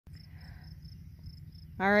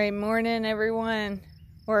All right, morning everyone,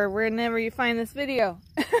 or whenever you find this video.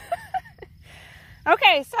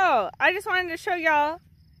 Okay, so I just wanted to show y'all,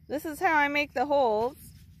 this is how I make the holes,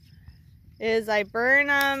 is I burn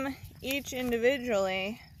them each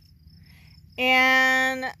individually.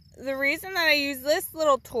 And the reason that I use this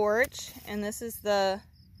little torch, and this is the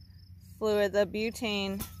fluid, the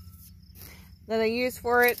butane that I use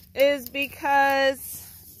for it, is because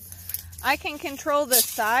I can control the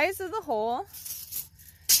size of the hole.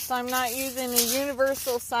 So I'm not using a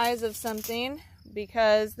universal size of something,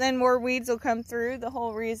 because then more weeds will come through. The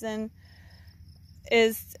whole reason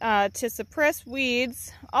is to suppress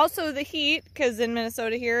weeds. Also the heat, because in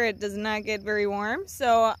Minnesota here it does not get very warm.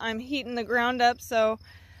 So I'm heating the ground up so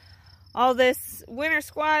all this winter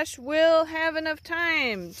squash will have enough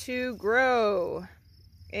time to grow.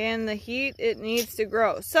 And the heat, it needs to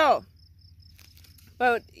grow. So,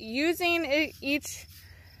 but using it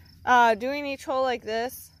doing each hole like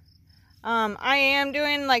this, I am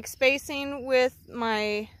doing like spacing with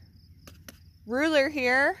my ruler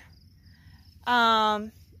here.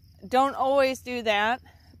 Don't always do that,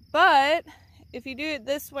 but if you do it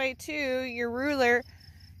this way too, your ruler,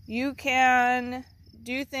 you can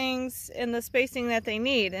do things in the spacing that they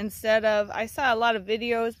need instead of, I saw a lot of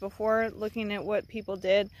videos before looking at what people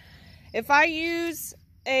did. If I use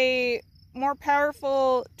a more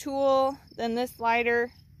powerful tool than this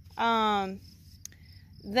lighter,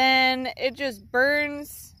 then it just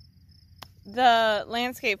burns the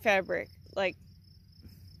landscape fabric, like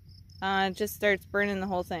it just starts burning the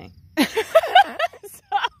whole thing. So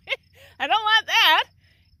I don't want that.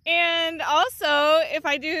 And also, if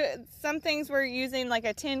I do some things, we're using like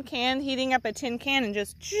a tin can, heating up a tin can and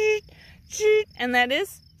just and that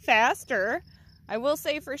is faster, I will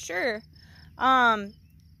say for sure.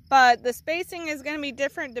 But the spacing is going to be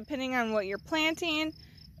different depending on what you're planting.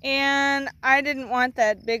 And I didn't want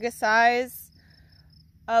that big a size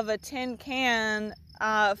of a tin can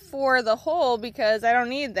for the hole, because I don't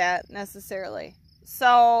need that necessarily.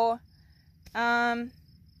 So,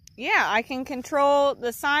 yeah, I can control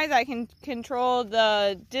the size, I can control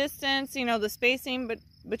the distance, you know, the spacing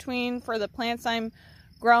between for the plants I'm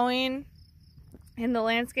growing in the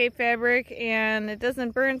landscape fabric, and it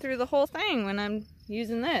doesn't burn through the whole thing when I'm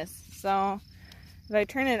using this. So if I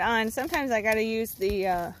turn it on, sometimes I got to use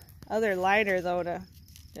the other lighter though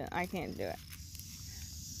I can't do it.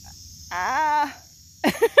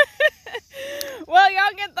 Well,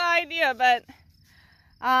 y'all get the idea, but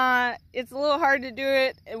it's a little hard to do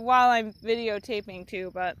it while I'm videotaping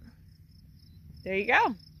too, but there you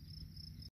go.